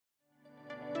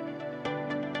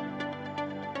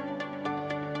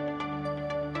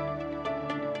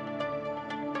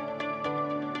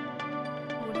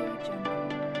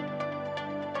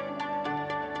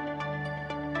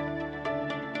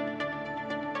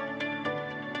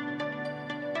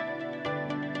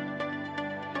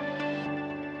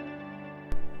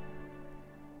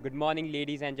Good morning,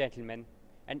 ladies and gentlemen,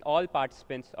 and all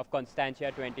participants of Constantia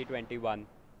 2021.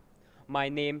 My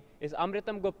name is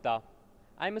Amritam Gupta.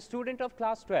 I am a student of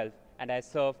class 12 and I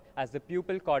serve as the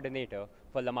pupil coordinator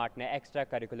for La Martiniere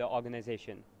extracurricular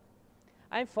organization.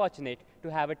 I am fortunate to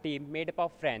have a team made up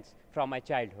of friends from my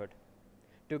childhood.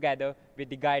 Together with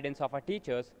the guidance of our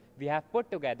teachers, we have put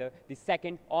together the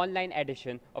second online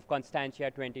edition of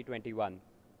Constantia 2021.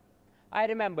 I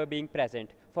remember being present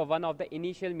for one of the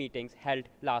initial meetings held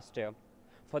last year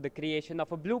for the creation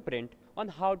of a blueprint on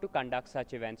how to conduct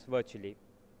such events virtually.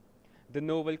 The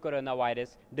novel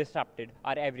coronavirus disrupted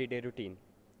our everyday routine.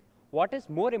 What is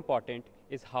more important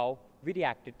is how we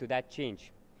reacted to that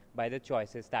change by the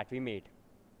choices that we made.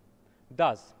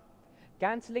 Thus,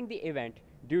 cancelling the event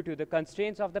due to the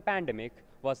constraints of the pandemic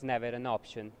was never an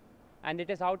option, and it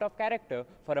is out of character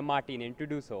for a Martinian to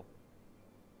do so.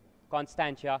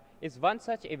 Constantia is one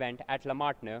such event at La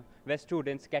Martiniere where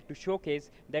students get to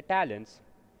showcase their talents.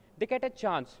 They get a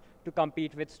chance to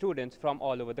compete with students from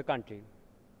all over the country.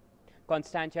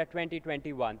 Constantia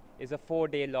 2021 is a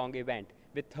 4-day-long event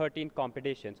with 13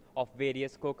 competitions of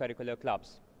various co-curricular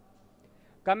clubs.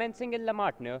 Commencing in La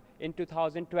Martiniere in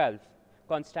 2012,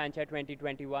 Constantia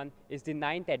 2021 is the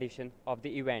 9th edition of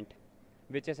the event,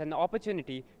 which is an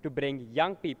opportunity to bring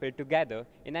young people together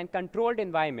in a controlled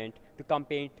environment to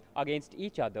compete against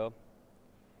each other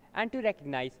and to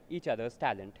recognize each other's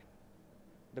talent.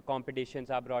 The competitions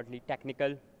are broadly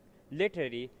technical,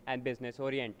 literary, and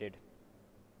business-oriented.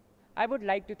 I would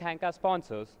like to thank our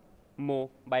sponsors, Mo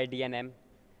by DNM,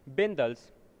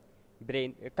 Bindals,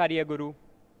 Career Guru,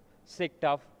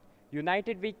 SigTough,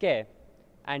 United We Care,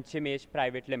 and Chimesh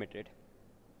Private Limited.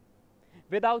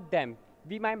 Without them,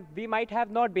 we might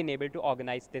have not been able to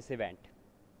organize this event.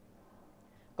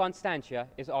 Constantia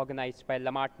is organized by La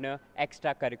Martiniere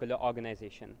Extracurricular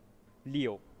Organization,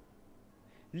 LEO.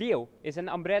 LEO is an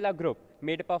umbrella group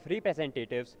made up of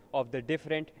representatives of the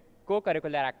different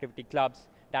co-curricular activity clubs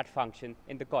that function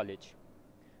in the college.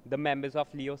 The members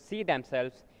of LEO see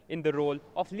themselves in the role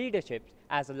of leadership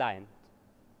as a lion.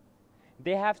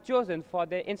 They have chosen for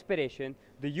their inspiration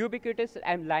the ubiquitous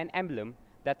lion emblem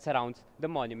that surrounds the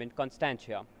monument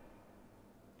Constantia,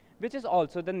 which is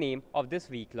also the name of this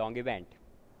week-long event.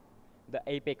 The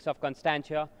apex of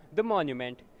Constantia, the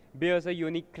monument, bears a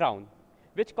unique crown,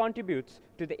 which contributes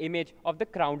to the image of the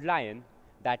crowned lion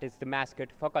that is the mascot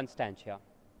for Constantia.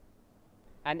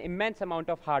 An immense amount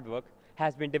of hard work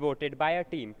has been devoted by our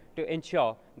team to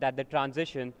ensure that the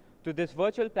transition to this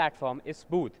virtual platform is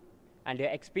smooth, and your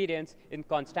experience in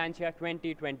Constantia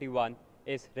 2021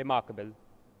 is remarkable.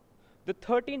 The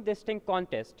 13 distinct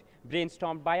contests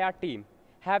brainstormed by our team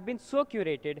have been so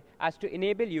curated as to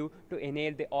enable you to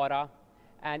inhale the aura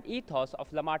and ethos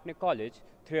of La Martiniere College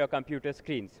through your computer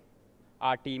screens.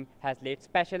 Our team has laid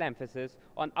special emphasis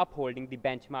on upholding the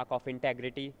benchmark of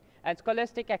integrity and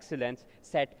scholastic excellence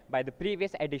set by the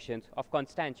previous editions of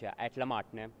Constantia at La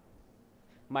Martiniere.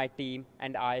 My team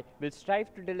and I will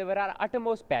strive to deliver our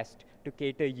uttermost best to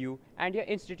cater you and your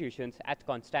institutions at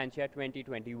Constantia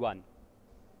 2021.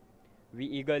 We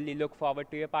eagerly look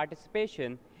forward to your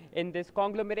participation in this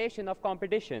conglomeration of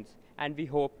competitions, and we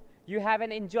hope you have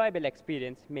an enjoyable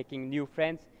experience making new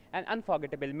friends and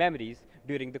unforgettable memories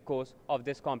during the course of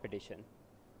this competition.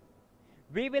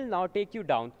 We will now take you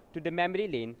down to the memory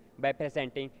lane by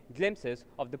presenting glimpses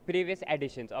of the previous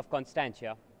editions of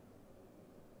Constantia.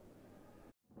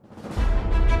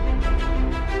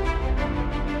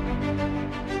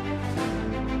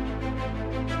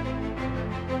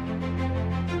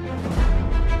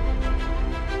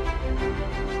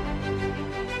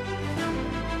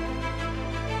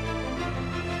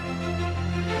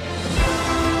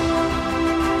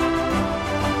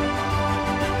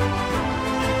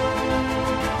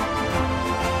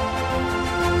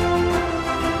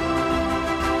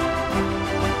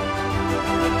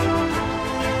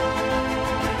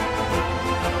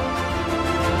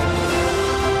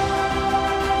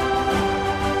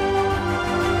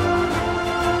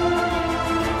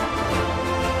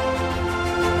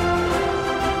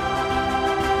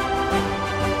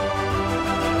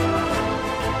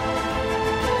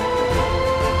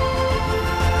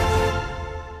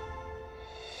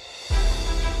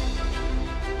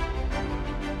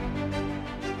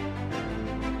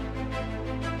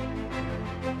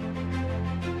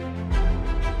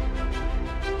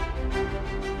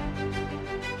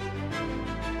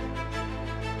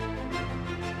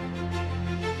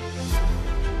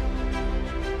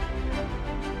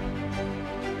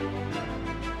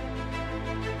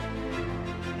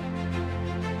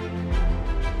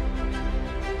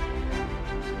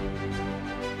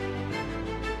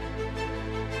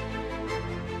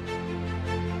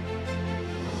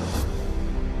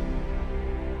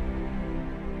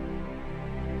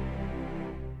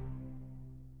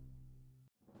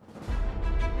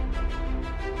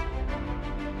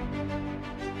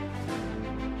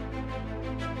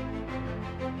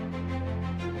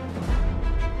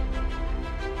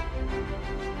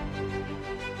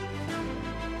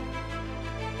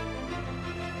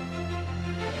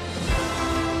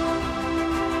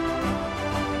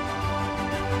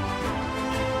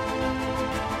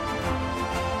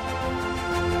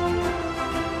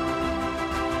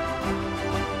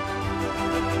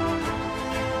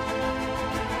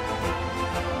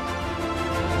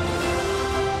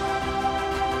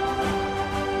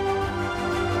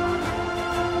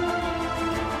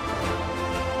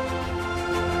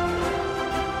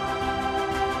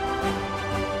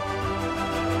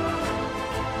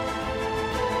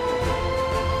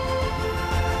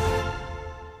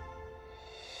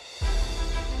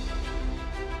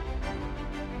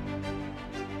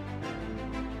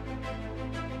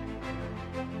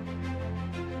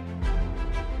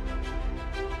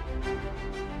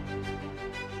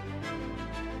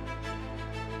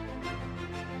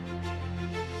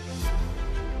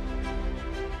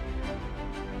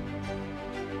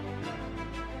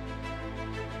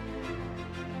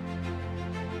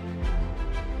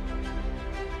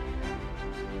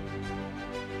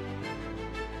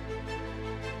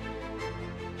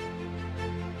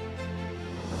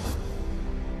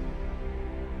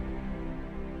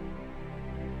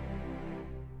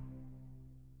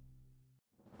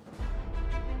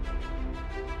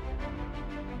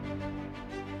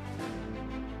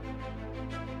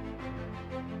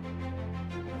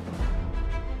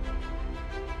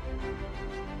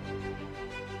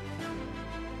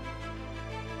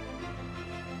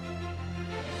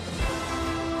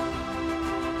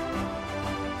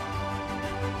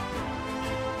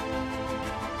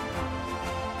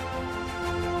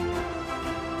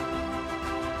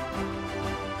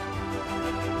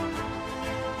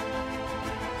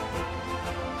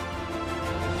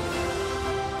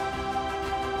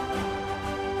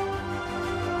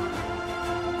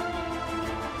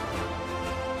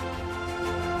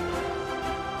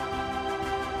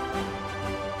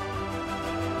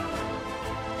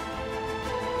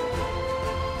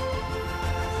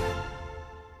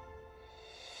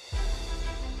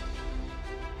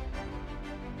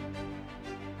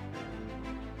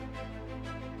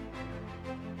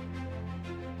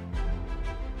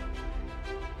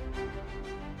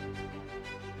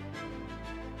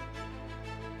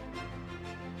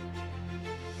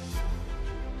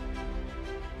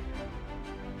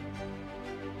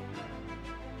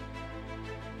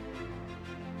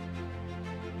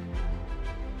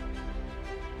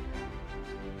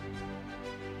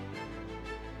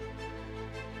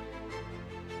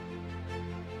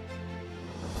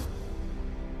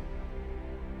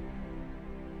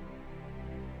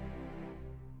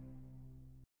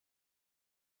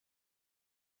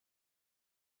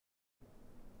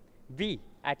 We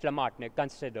at Martiniere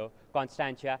consider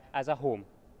Constantia as a home.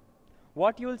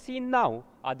 What you will see now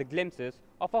are the glimpses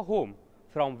of a home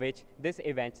from which this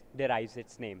event derives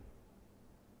its name.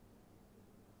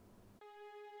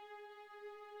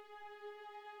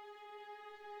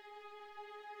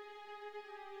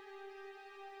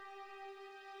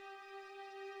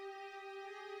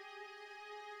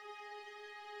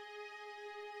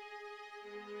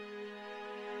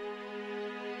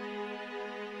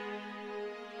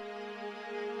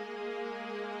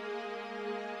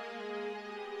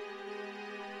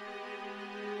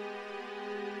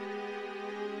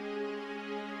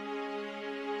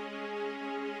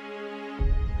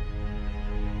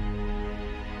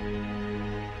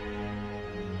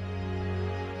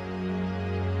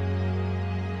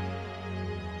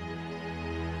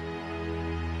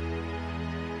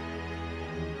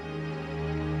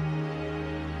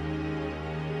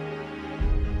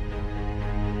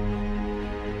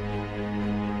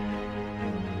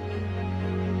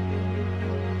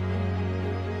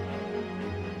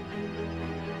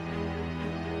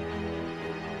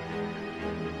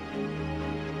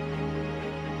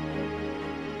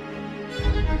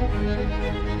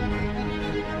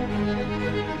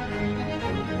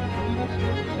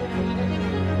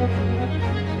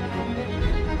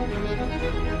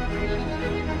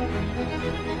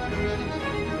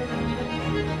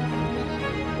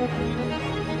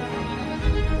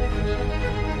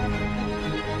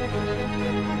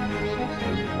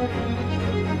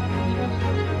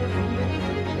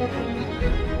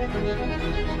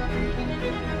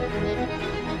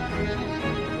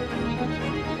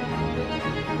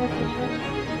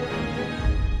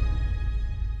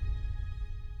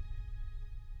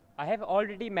 I have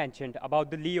already mentioned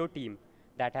about the Leo team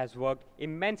that has worked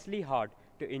immensely hard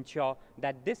to ensure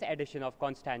that this edition of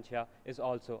Constantia is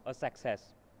also a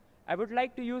success. I would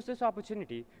like to use this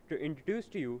opportunity to introduce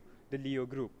to you the Leo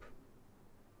group.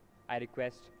 I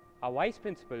request our Vice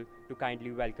Principal to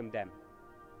kindly welcome them.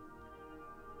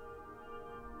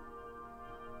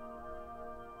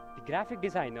 The graphic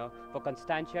designer for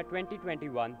Constantia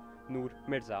 2021, Noor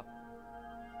Mirza.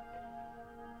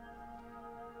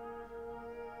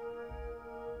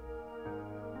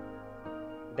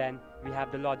 Then we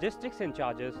have the logistics in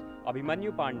charges,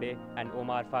 Abhimanyu Pandey and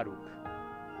Omar Farooq.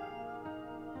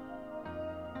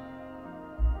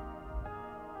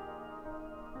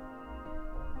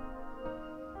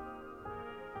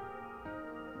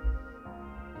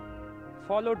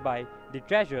 Followed by the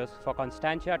treasurers for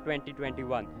Constantia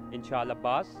 2021, Inshal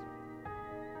Abbas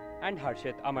and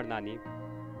Harshit Amarnani.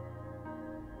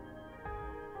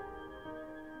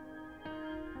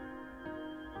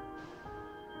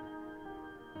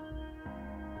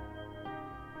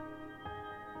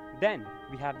 Then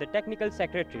we have the technical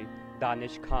secretary,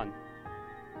 Danish Khan.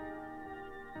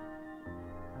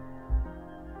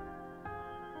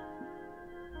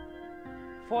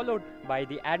 Followed by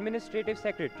the administrative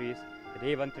secretaries,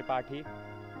 Revan Tripathi,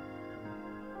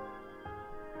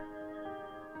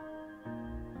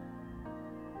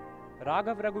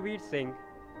 Raghav Raghuveer Singh,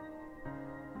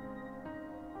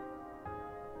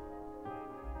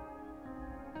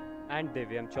 and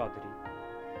Divyam Chaudhary.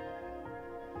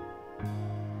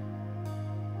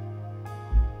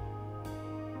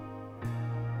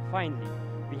 Finally,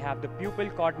 we have the pupil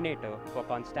coordinator for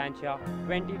Constantia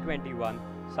 2021,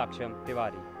 Saksham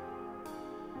Tiwari.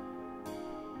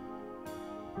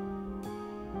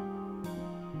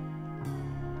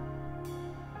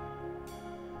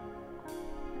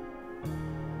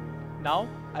 Now,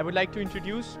 I would like to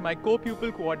introduce my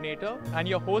co-pupil coordinator and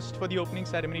your host for the opening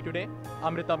ceremony today,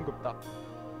 Amritam Gupta.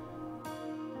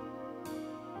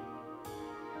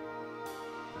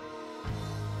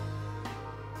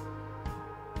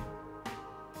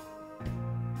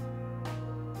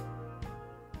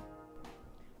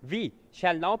 We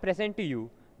shall now present to you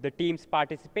the teams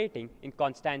participating in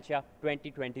Constantia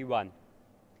 2021.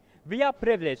 We are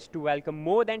privileged to welcome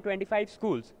more than 25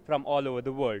 schools from all over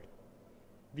the world.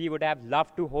 We would have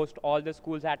loved to host all the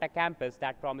schools at a campus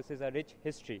that promises a rich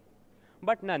history.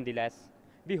 But nonetheless,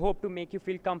 we hope to make you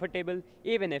feel comfortable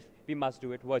even if we must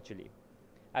do it virtually.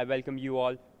 I welcome you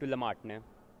all to La Martiniere.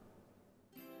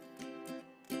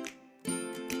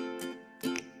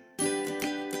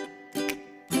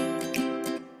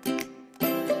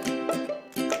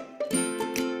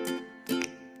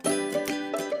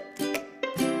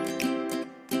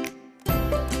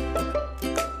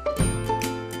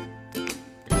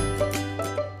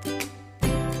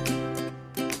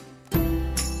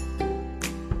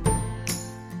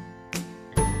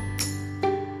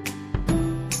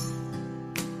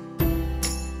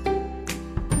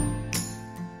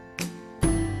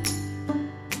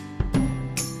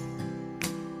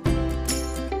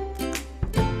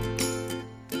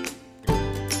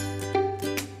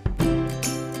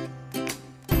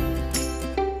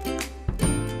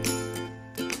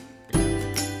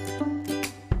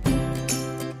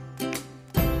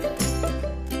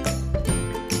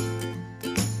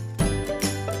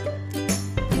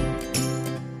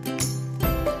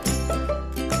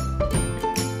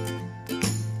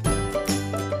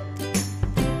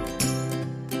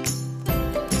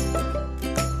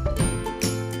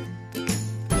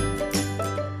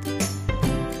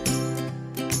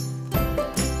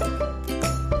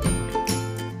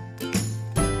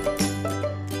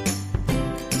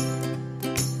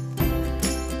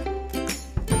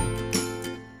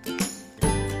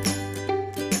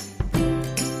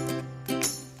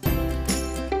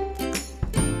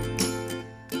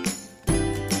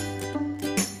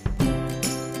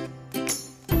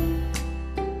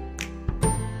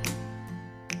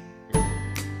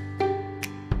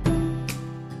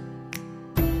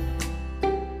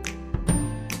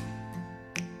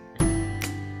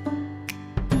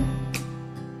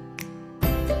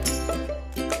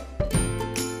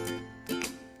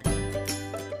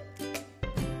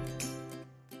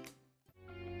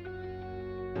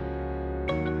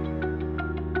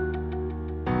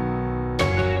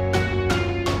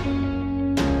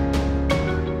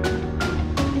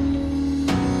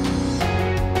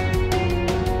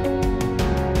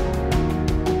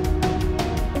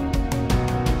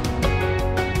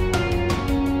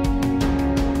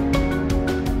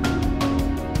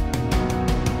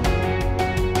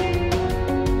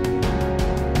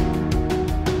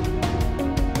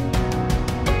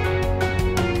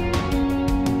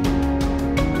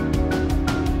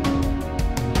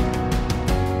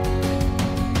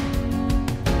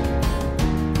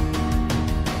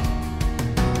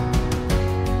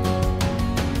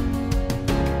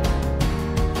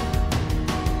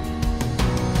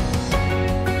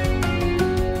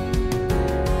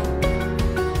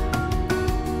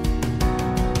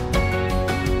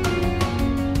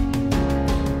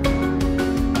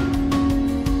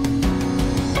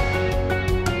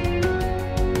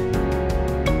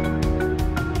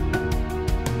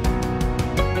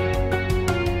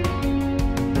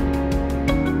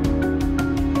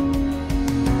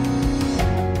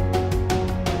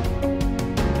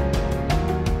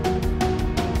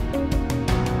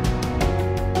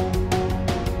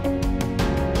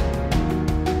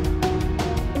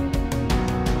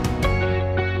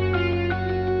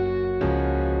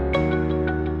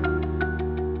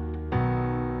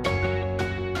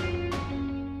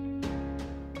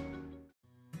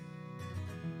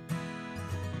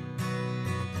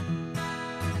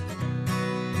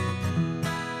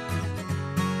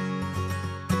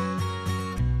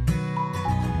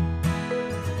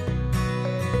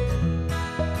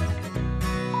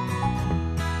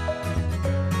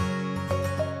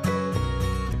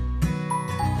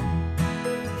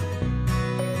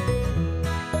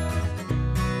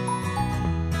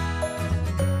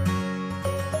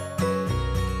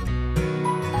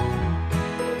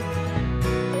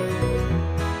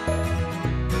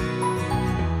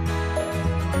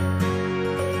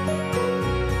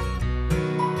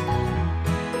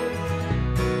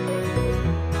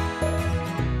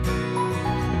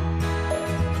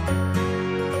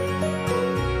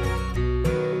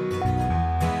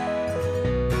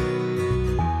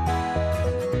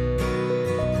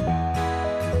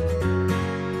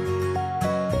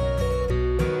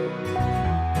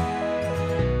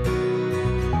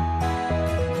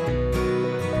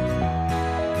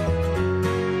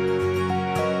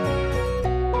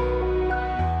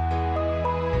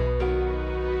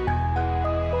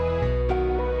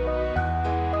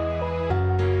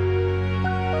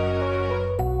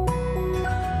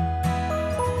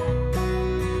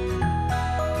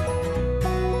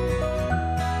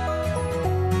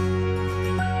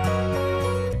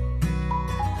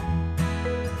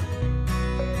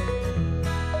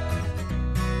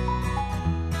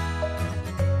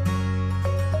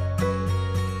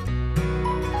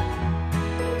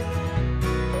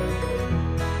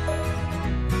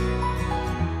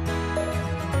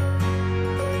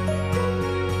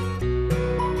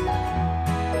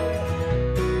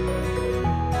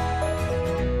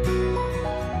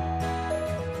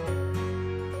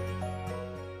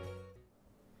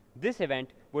 This event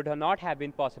would not have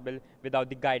been possible without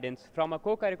the guidance from our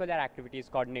co-curricular activities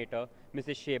coordinator,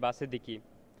 Mrs. Sheba Siddiqui.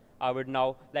 I would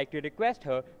now like to request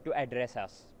her to address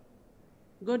us.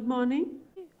 Good morning.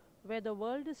 Where the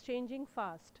world is changing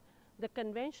fast, the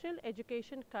conventional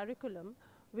education curriculum,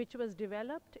 which was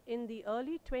developed in the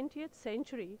early 20th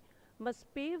century,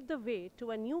 must pave the way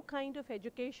to a new kind of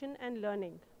education and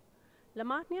learning.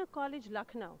 Martiniere College,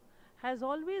 Lucknow, has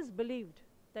always believed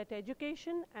that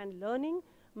education and learning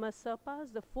must surpass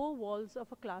the four walls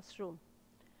of a classroom.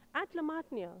 At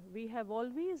Martiniere, we have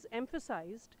always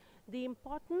emphasized the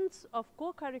importance of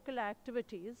co-curricular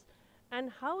activities and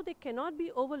how they cannot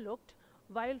be overlooked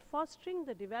while fostering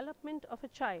the development of a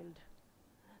child.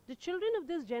 The children of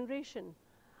this generation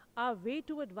are way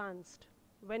too advanced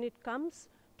when it comes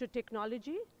to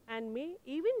technology and may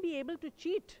even be able to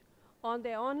cheat on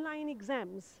their online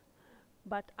exams.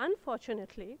 But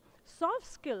unfortunately, soft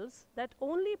skills that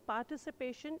only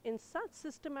participation in such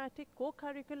systematic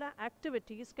co-curricular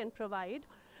activities can provide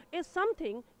is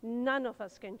something none of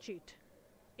us can cheat.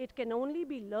 It can only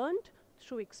be learned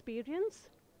through experience,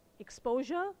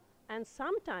 exposure, and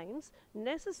sometimes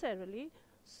necessarily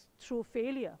through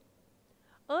failure.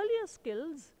 Earlier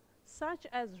skills such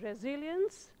as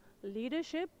resilience,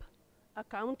 leadership,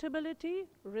 accountability,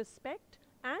 respect,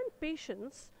 and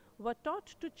patience were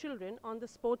taught to children on the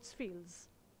sports fields.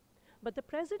 But the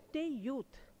present day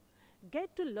youth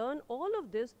get to learn all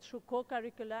of this through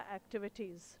co-curricular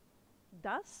activities.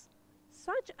 Thus,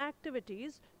 such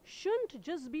activities shouldn't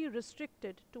just be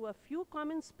restricted to a few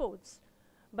common sports,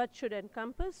 but should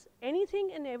encompass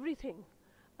anything and everything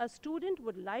a student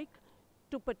would like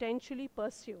to potentially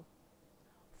pursue.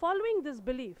 Following this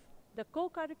belief, the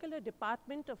co-curricular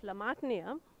department of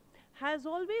Martiniere has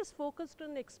always focused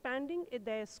on expanding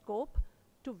their scope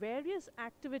to various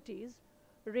activities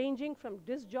ranging from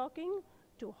disc jockeying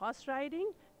to horse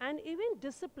riding and even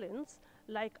disciplines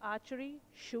like archery,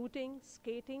 shooting,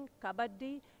 skating,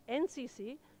 kabaddi,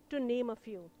 NCC, to name a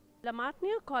few.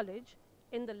 Martiniere College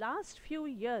in the last few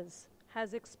years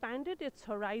has expanded its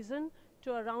horizon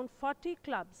to around 40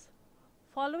 clubs,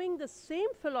 following the same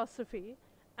philosophy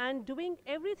and doing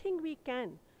everything we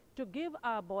can to give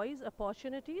our boys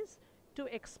opportunities to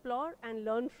explore and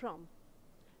learn from.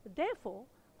 Therefore,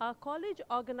 our college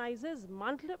organizes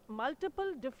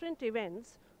multiple different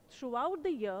events throughout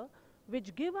the year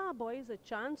which give our boys a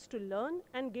chance to learn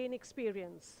and gain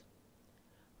experience.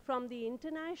 From the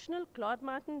International Claude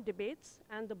Martin Debates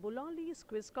and the Boulogne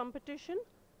Quiz Competition,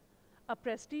 a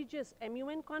prestigious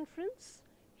MUN conference,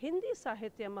 Hindi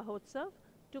Sahitya Mahotsav,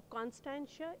 to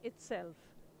Constantia itself,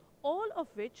 all of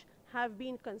which have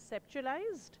been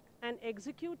conceptualized and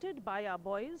executed by our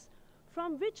boys,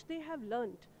 from which they have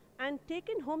learned and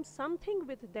taken home something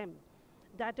with them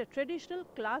that a traditional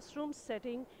classroom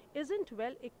setting isn't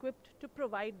well equipped to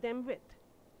provide them with.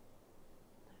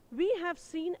 We have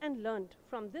seen and learned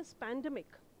from this pandemic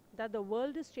that the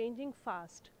world is changing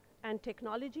fast and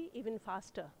technology even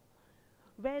faster,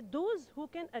 where those who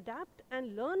can adapt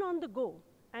and learn on the go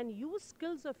and use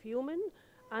skills of human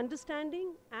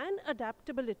understanding and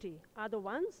adaptability are the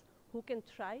ones who can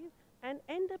thrive and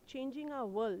end up changing our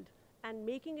world and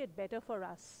making it better for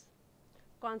us.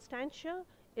 Constantia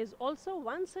is also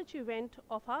one such event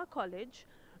of our college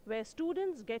where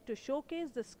students get to showcase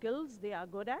the skills they are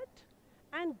good at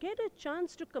and get a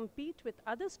chance to compete with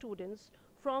other students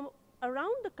from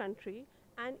around the country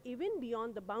and even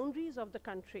beyond the boundaries of the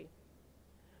country.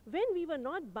 When we were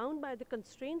not bound by the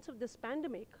constraints of this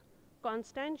pandemic,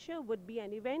 Constantia would be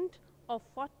an event of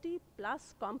 40+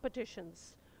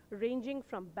 competitions, ranging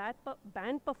from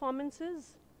band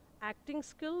performances, acting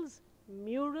skills,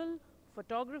 mural,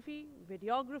 photography,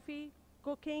 videography,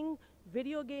 cooking,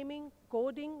 video gaming,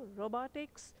 coding,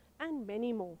 robotics, and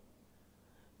many more.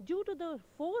 Due to the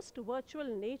forced virtual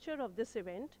nature of this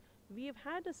event, we have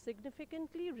had a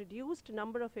significantly reduced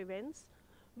number of events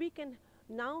we can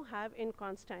now have in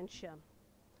Constantia.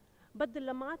 But the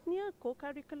Martiniere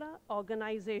co-curricular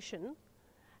organization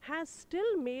has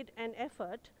still made an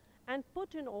effort and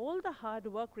put in all the hard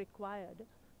work required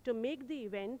to make the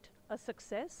event a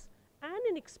success and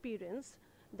an experience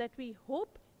that we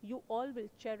hope you all will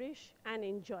cherish and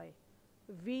enjoy.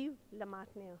 Vive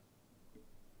Martiniere!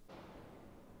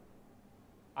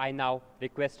 I now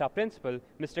request our principal,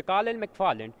 Mr. Carlin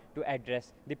McFarland, to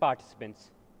address the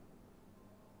participants.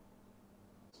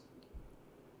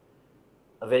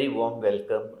 A very warm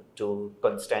welcome to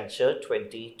Constantia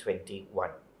 2021.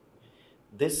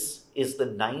 This is the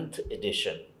 9th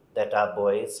edition that our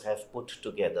boys have put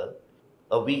together,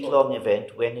 a week-long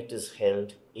event when it is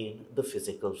held in the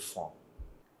physical form.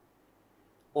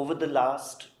 Over the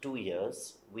last 2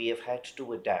 years, we have had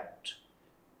to adapt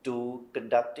to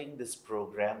conducting this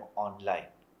program online.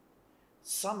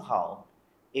 Somehow,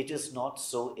 it is not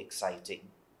so exciting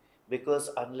because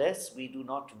unless we do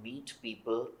not meet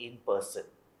people in person,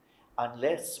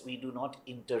 unless we do not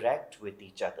interact with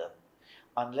each other,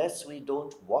 unless we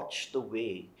don't watch the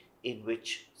way in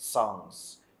which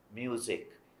songs,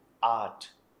 music, art,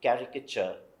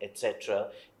 caricature, etc.,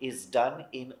 is done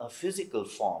in a physical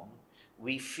form,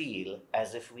 we feel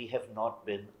as if we have not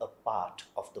been a part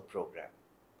of the program.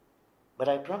 But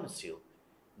I promise you,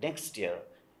 next year,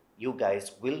 you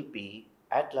guys will be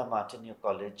at Martiniere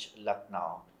College,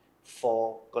 Lucknow,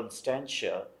 for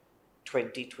Constantia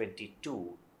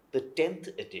 2022, the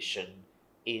 10th edition,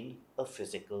 in a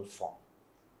physical form.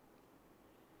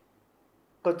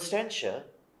 Constantia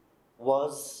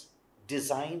was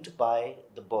designed by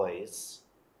the boys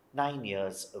 9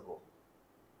 years ago.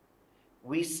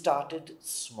 We started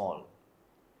small.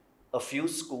 A few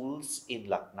schools in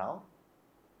Lucknow,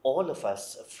 all of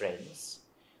us friends,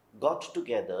 got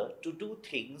together to do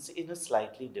things in a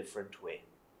slightly different way.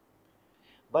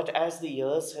 But as the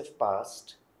years have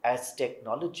passed, as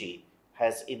technology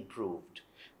has improved,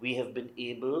 we have been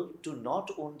able to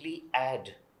not only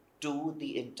add to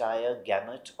the entire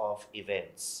gamut of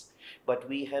events, but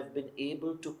we have been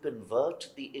able to convert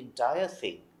the entire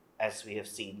thing, as we have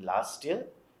seen last year,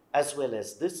 as well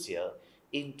as this year,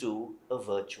 into a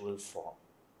virtual form.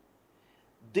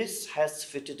 This has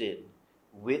fitted in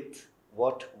with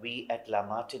what we at La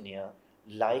Martiniere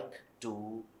like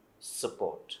to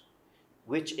support,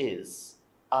 which is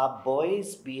our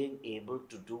boys being able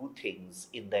to do things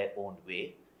in their own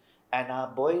way, and our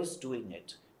boys doing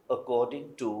it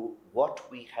according to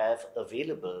what we have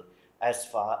available as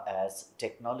far as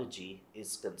technology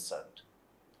is concerned.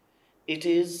 It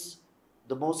is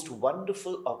the most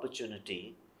wonderful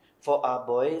opportunity for our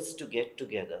boys to get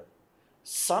together,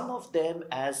 some of them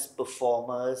as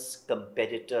performers,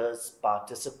 competitors,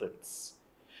 participants,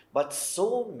 but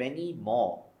so many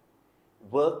more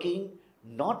working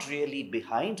not really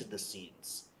behind the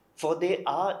scenes, for they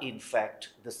are in fact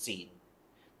the scene.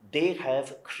 They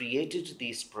have created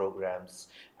these programs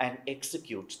and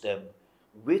execute them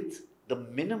with the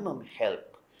minimum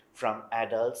help from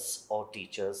adults or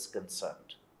teachers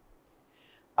concerned.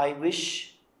 I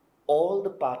wish all the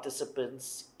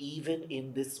participants, even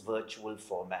in this virtual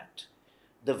format,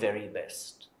 the very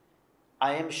best.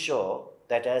 I am sure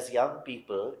that as young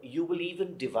people, you will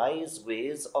even devise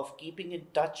ways of keeping in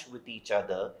touch with each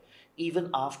other even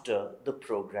after the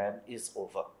program is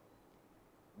over.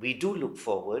 We do look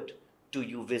forward to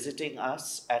you visiting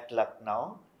us at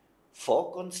Lucknow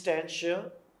for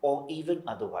Constantia or even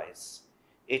otherwise.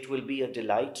 It will be a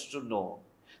delight to know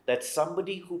that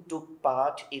somebody who took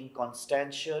part in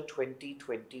Constantia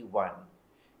 2021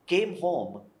 came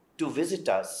home to visit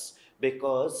us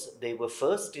because they were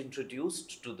first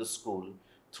introduced to the school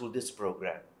through this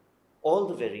program. All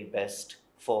the very best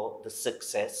for the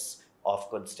success of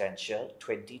Constantia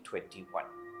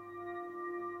 2021.